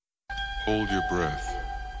Hold your breath.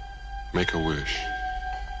 Make a wish.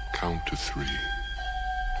 Count to 3.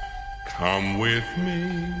 Come with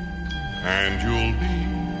me, and you'll be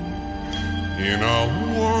in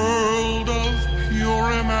a world of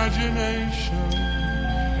pure imagination.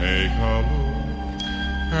 Take a look,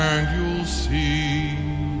 and you'll see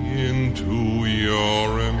into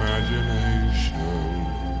your imagination.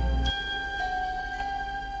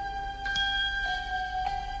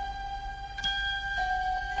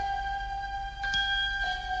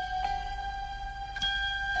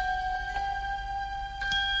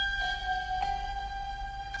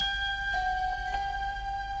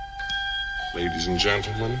 Ladies and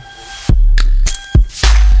gentlemen,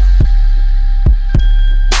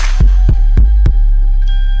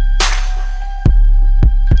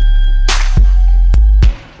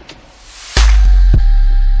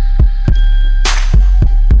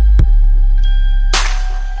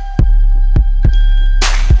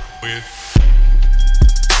 with